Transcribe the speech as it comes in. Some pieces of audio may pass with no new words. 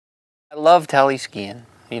I love teleskiing.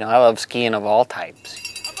 I love skiing of all types.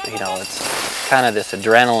 It's kind of this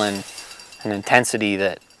adrenaline and intensity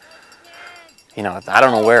that, I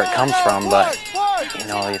don't know where it comes from, but,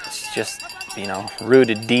 it's just,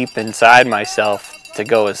 rooted deep inside myself to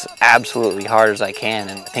go as absolutely hard as I can.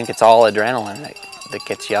 And I think it's all adrenaline that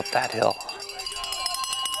gets you up that hill.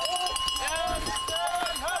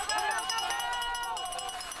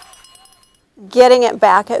 Getting it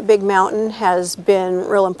back at Big Mountain has been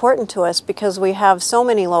real important to us because we have so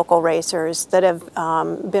many local racers that have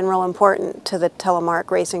been real important to the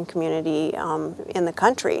Telemark racing community in the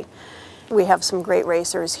country. We have some great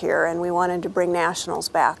racers here, and we wanted to bring nationals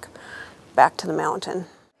back to the mountain.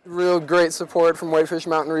 Real great support from Whitefish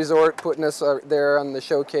Mountain Resort, putting us there on the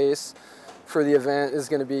showcase for the event is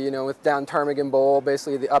going to be, with down Ptarmigan Bowl,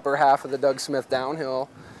 basically the upper half of the Doug Smith downhill.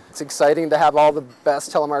 It's exciting to have all the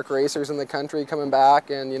best Telemark racers in the country coming back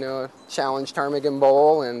and, challenge Ptarmigan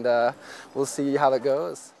Bowl, and we'll see how that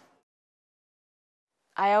goes.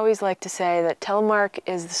 I always like to say that Telemark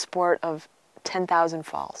is the sport of 10,000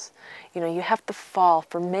 falls. You have to fall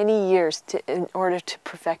for many years in order to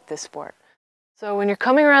perfect this sport. So when you're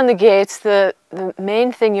coming around the gates, the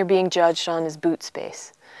main thing you're being judged on is boot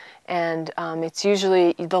space. And it's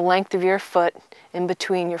usually the length of your foot in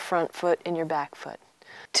between your front foot and your back foot.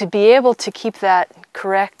 To be able to keep that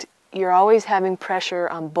correct, you're always having pressure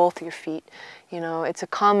on both your feet. It's a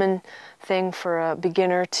common thing for a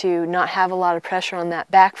beginner to not have a lot of pressure on that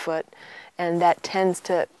back foot, and that tends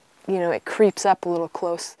to, it creeps up a little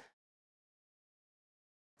close.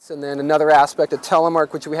 And then another aspect of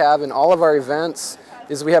Telemark, which we have in all of our events,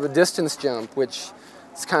 is we have a distance jump, which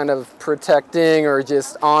is kind of protecting or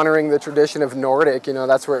just honoring the tradition of Nordic.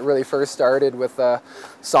 That's where it really first started with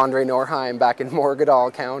Sondre Norheim back in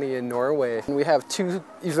Morgedal County in Norway. And we have two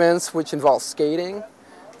events which involve skating,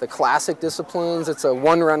 the classic disciplines. It's a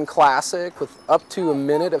one-run classic with up to a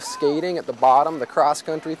minute of skating at the bottom, the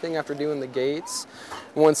cross-country thing after doing the gates.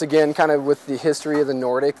 Once again, kind of with the history of the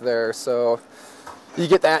Nordic there. So you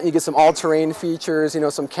get that, and you get some all-terrain features,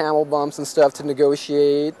 some camel bumps and stuff to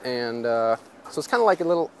negotiate, and so it's kind of like a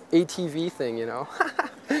little ATV thing,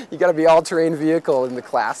 You got to be all-terrain vehicle in the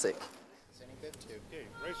classic.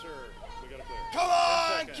 Come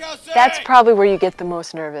on, Kelsey! That's probably where you get the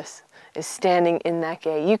most nervous, is standing in that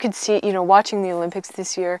gate. You could see, watching the Olympics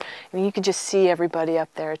this year, you could just see everybody up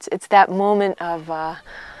there. It's that moment of,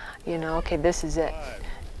 okay, this is it.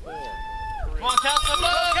 Come on, Kelsey!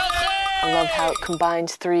 I love how it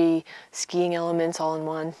combines three skiing elements all in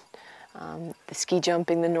one. The ski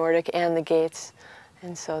jumping, the Nordic, and the gates.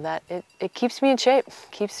 And so that it keeps me in shape,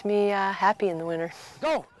 keeps me happy in the winter.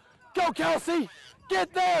 Go! Go, Kelsey!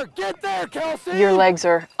 Get there, Kelsey! Your legs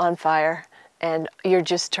are on fire, and you're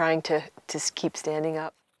just trying to keep standing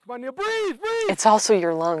up. Come on, you breathe! It's also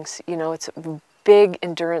your lungs. It's a big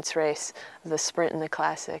endurance race, the sprint and the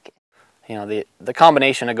classic. The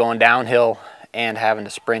combination of going downhill and having to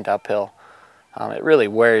sprint uphill, it really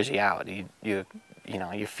wears you out.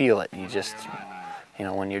 You feel it. You just,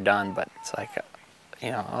 when you're done. But it's like, you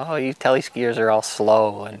teleskiers are all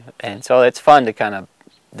slow, and so it's fun to kind of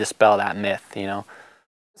dispel that myth.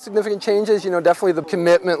 Significant changes, definitely the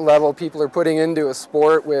commitment level people are putting into a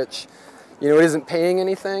sport, which, it isn't paying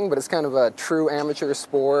anything, but it's kind of a true amateur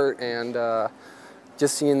sport, and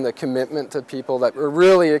just seeing the commitment to people that are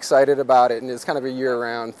really excited about it, and it's kind of a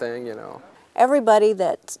year-round thing. Everybody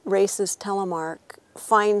that races Telemark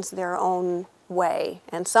finds their own way,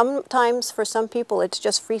 and sometimes for some people it's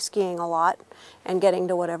just free skiing a lot and getting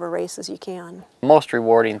to whatever races you can. Most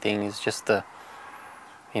rewarding thing is just the,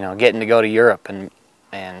 getting to go to Europe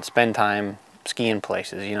and spend time skiing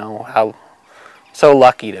places. How so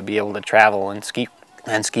lucky to be able to travel and ski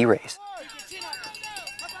race.